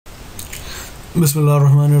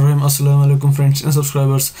Bismillahirrahmanirrahim. Assalamu alaikum friends and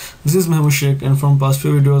subscribers. This is Mahmoud Sheikh, and from past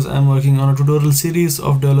few videos I am working on a tutorial series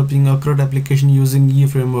of developing a CRUD application using Yii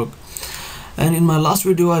framework. And in my last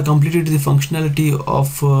video I completed the functionality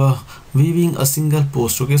of viewing a single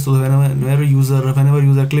post. Okay, so whenever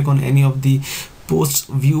user click on any of the posts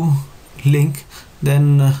view link,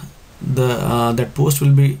 then that post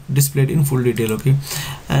will be displayed in full detail. Okay,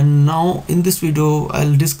 and now in this video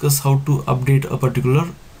I'll discuss how to update a particular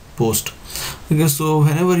post. Okay, so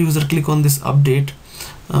whenever user click on this update,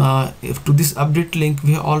 if to this update link,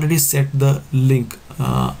 we have already set the link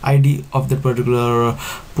ID of that particular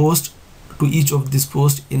post to each of this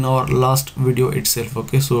post in our last video itself.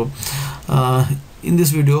 Okay, so in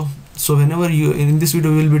this video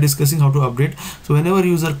we will be discussing how to update. So whenever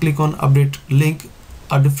user click on update link,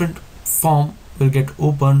 a different form will get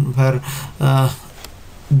open where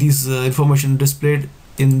this information displayed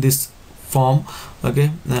in this form.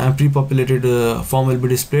 Okay, pre-populated form will be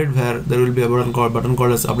displayed where there will be a button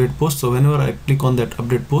called as update post. So whenever I click on that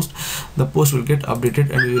update post, the post will get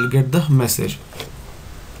updated and we will get the message.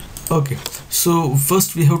 Okay, so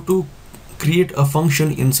first we have to create a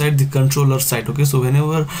function inside the controller side. Okay, so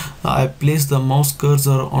whenever I place the mouse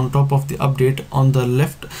cursor on top of the update, on the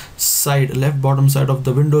left bottom side of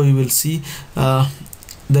the window, you will see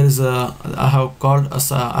there is a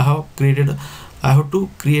I have to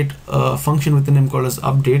create a function with a name called as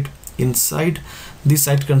update inside the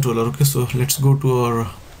site controller. Okay, so let's go to our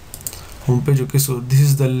home page. Okay, so this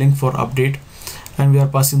is the link for update and we are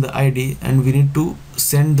passing the ID, and we need to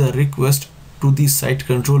send the request to the site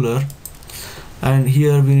controller, and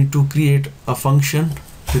here we need to create a function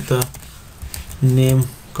with a name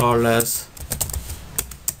called as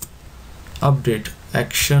update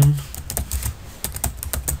action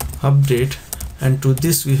update, and to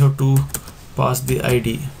this we have to pass the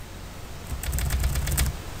ID.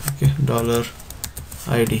 Okay,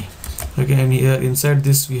 $ID. Okay, and here inside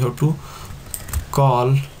this we have to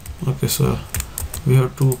call. Okay, so we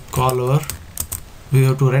have to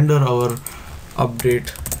render our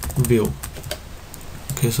update view.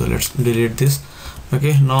 Okay, so let's delete this.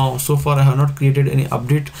 Okay, now so far I have not created any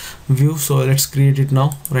update view, so let's create it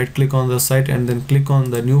now. Right click on the site and then click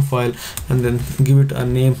on the new file and then give it a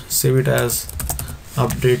name. Save it as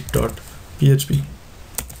update.php.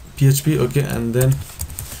 Okay, and then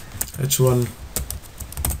h1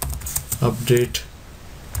 update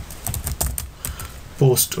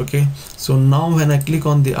post. Okay, so now when I click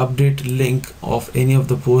on the update link of any of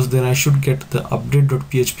the posts, then I should get the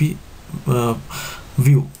update.php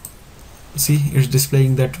view. See, it's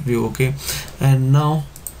displaying that view. Okay, and now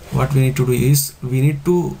what we need to do is we need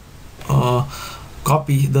to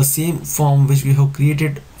copy the same form which we have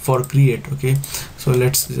created for create. Okay, so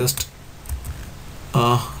let's just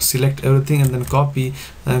select everything and then copy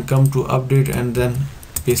and come to update and then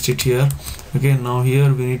paste it here. Okay, now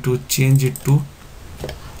here we need to change it to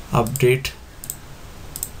update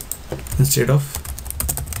instead of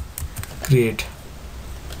create.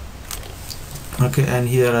 Okay, and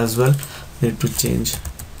here as well need to change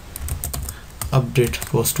update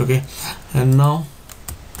post. Okay, and now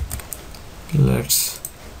let's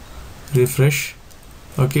refresh.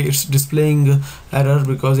 Okay, it's displaying error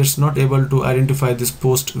because it's not able to identify this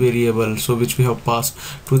post variable, so which we have passed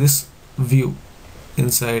to this view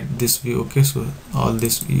inside this view. Okay, so all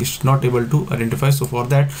this is not able to identify. So for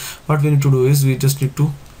that, what we need to do is we just need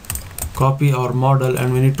to copy our model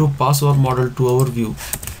and we need to pass our model to our view.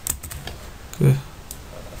 Okay,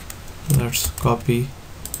 let's copy.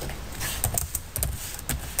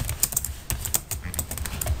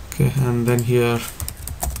 Okay, and then here.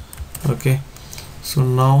 Okay, so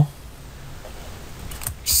now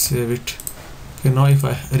save it. Okay, now if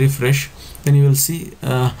I refresh, then you will see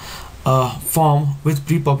a form with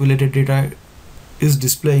pre-populated data is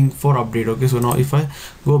displaying for update. Okay, so now if I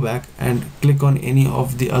go back and click on any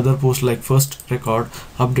of the other posts like first record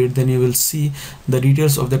update, then you will see the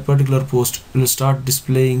details of that particular post will start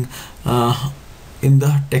displaying in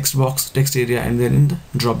the text area and then in the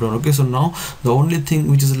drop down. Okay, so now the only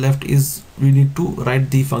thing which is left is we need to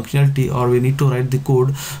write the functionality, or we need to write the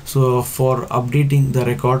code so for updating the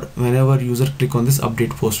record whenever user click on this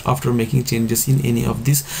update post after making changes in any of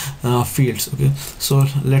these fields. Okay, so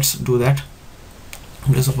let's do that.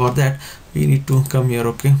 Okay, so for that we need to come here.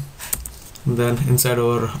 Okay, then inside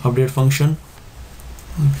our update function.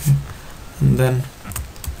 Okay, and then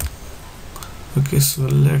okay, so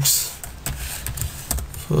let's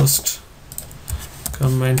first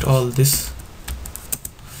comment all this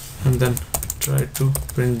and then try to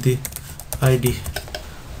print the ID.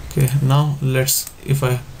 Okay, now let's, if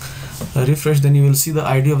I refresh, then you will see the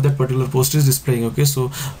ID of that particular post is displaying. Okay,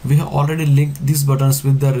 so we have already linked these buttons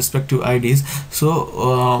with their respective IDs.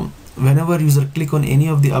 So whenever user click on any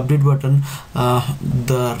of the update button,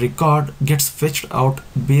 the record gets fetched out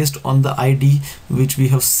based on the ID which we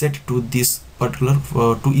have set to this particular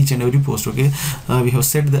to each and every post. Okay, we have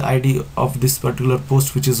set the ID of this particular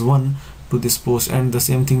post, which is 1, to this post, and the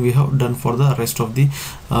same thing we have done for the rest of the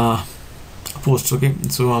posts. Okay,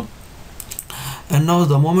 so and now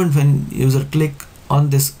the moment when user click on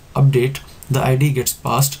this update, the ID gets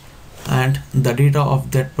passed and the data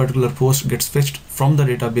of that particular post gets fetched from the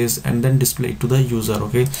database and then displayed to the user.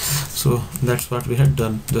 Okay, so that's what we had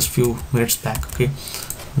done just few minutes back. Okay,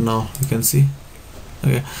 now you can see.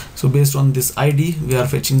 Okay, so based on this ID, we are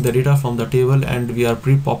fetching the data from the table and we are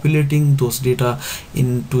pre-populating those data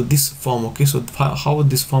into this form. Okay, so how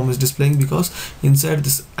this form is displaying, because inside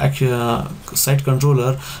this site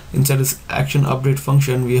controller, inside this action update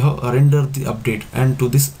function, we have rendered the update, and to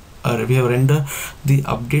this we have rendered the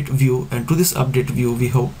update view, and to this update view we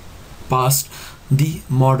have passed the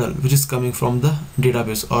model which is coming from the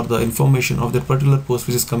database, or the information of that particular post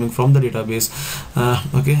which is coming from the database.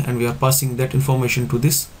 Okay, and we are passing that information to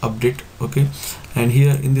this update. Okay, and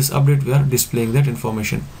here in this update we are displaying that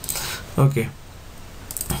information. Okay,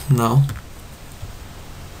 now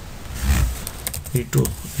need to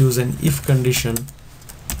use an if condition.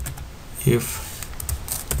 If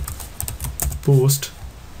post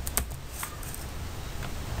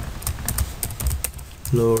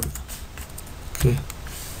load, okay,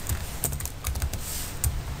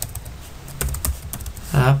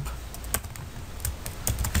 app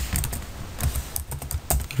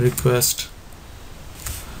request,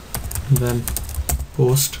 then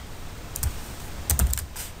post,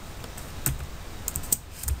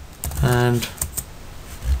 and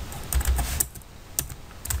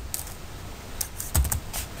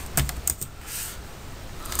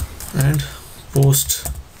post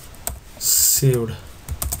saved.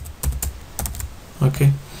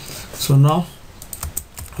 Okay, so now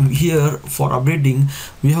here for updating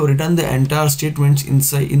we have written the entire statements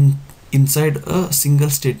inside a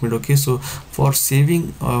single statement. Okay, so for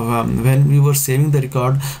saving when we were saving the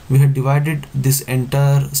record, we had divided this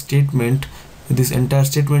entire statement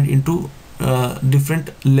into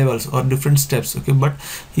different levels or different steps. Okay, but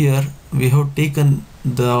here we have taken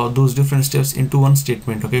those different steps into one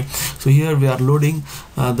statement. Okay, so here we are loading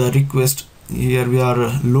the request. Here we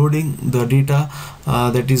are loading the data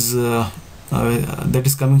that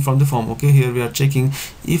is coming from the form. Okay, here we are checking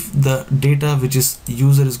if the data which is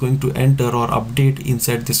user is going to enter or update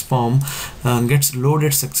inside this form gets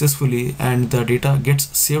loaded successfully and the data gets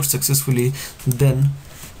saved successfully, then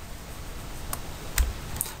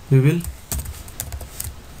we will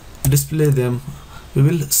display them. We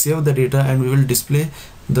will save the data and we will display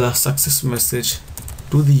the success message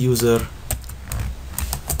to the user.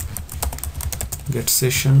 Get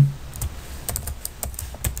session,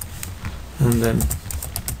 and then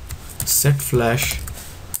set flash.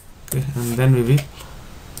 Okay, and then we will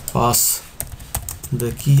pass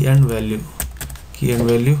the key and value,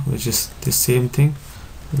 which is the same thing.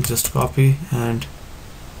 We'll just copy and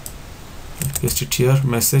paste it here,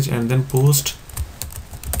 message, and then post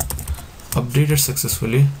updated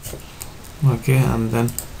successfully. Okay, and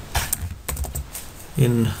then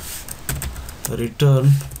in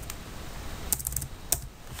return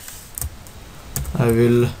I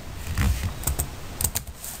will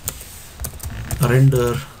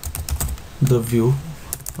render the view,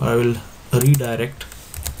 or I will redirect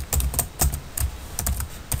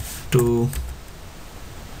to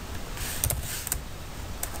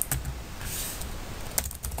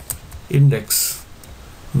index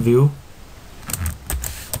view.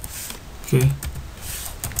 Okay,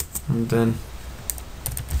 and then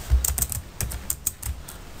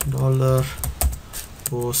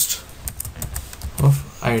 $post of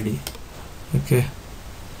ID. Okay,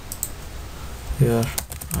 here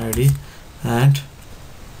ID, and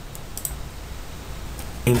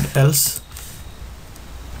in else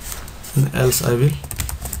I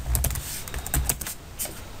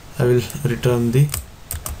will return the,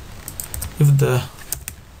 if the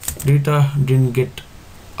data didn't get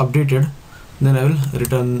updated, then I will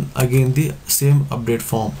return again the same update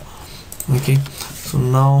form. Okay, so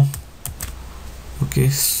now, okay,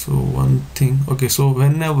 so one thing, okay, so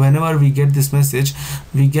whenever we get this message,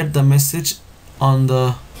 we get the message on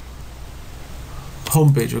the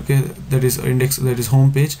home page. Okay, that is index, that is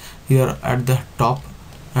home page here at the top,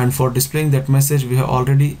 and for displaying that message we have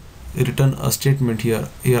already written a statement here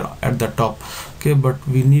at the top. Okay, but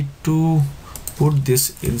we need to put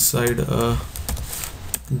this inside a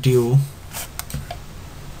div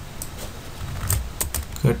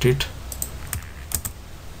cut it,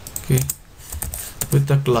 okay, with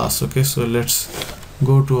the class. Okay, so let's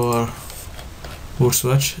go to our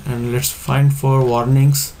bootstrap and let's find for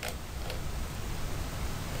warnings.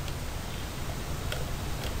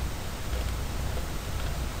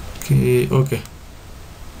 Okay,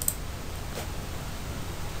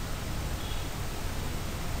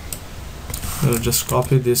 I'll just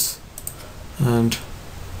copy this and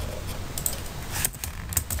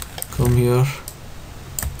come here.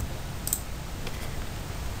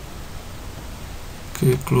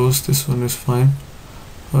 Okay, close, this one is fine.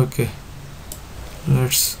 Okay,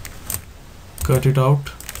 let's cut it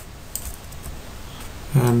out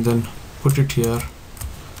and then put it here.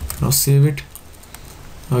 Now save it.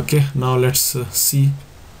 Okay, now let's see.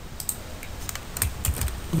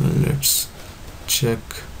 Let's check.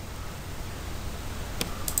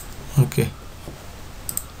 Okay,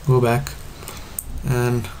 go back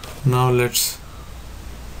and now let's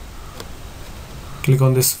click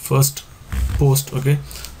on this first post. Okay,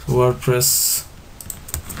 so WordPress,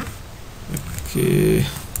 okay,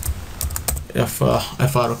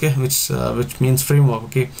 FR, okay, which means framework.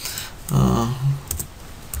 Okay,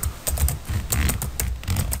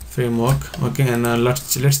 framework. Okay, and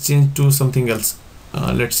let's change to something else.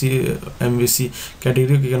 Let's see, MVC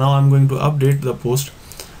category. Okay, now I'm going to update the post,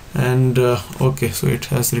 and okay, so it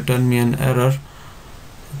has returned me an error.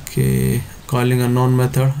 Okay, calling a known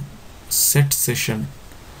method set session.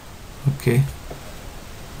 Okay,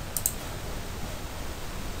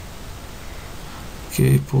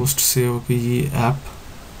 post save. Okay, Yii app,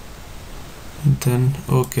 then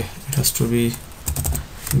okay, it has to be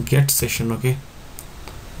get session. Okay,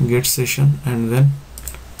 get session and then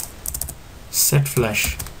set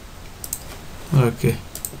flash. Okay,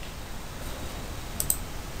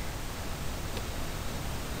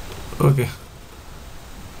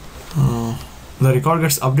 the record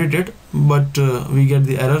gets updated, but we get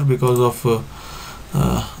the error because of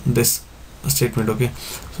this statement. Okay,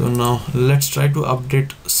 so now let's try to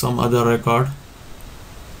update some other record.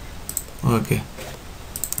 Okay,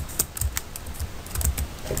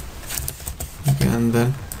 and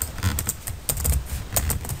then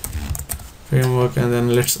framework, and then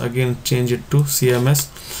let's again change it to CMS,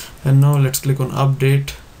 and now let's click on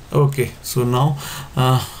update. Okay, so now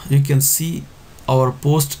you can see our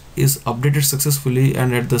post is updated successfully,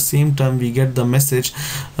 and at the same time we get the message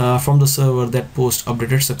from the server that post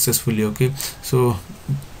updated successfully. Okay, so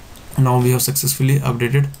now we have successfully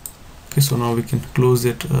updated. Okay, so now we can close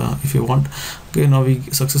it if you want. Okay, now we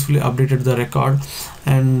successfully updated the record,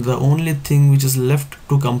 and the only thing which is left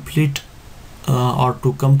to complete or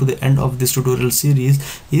to come to the end of this tutorial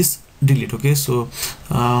series is delete. Okay, so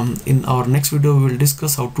in our next video we will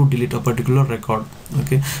discuss how to delete a particular record.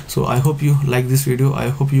 Okay, so I hope you like this video. I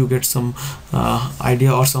hope you get some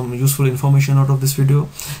idea or some useful information out of this video.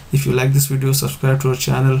 If you like this video, subscribe to our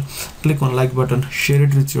channel, click on like button, share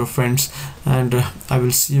it with your friends, and I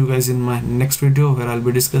will see you guys in my next video where I'll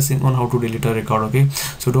be discussing on how to delete a record. Okay,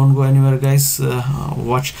 so don't go anywhere guys.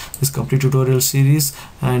 Watch this complete tutorial series,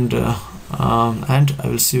 and I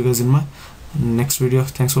will see you guys in my next video.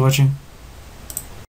 Thanks for watching.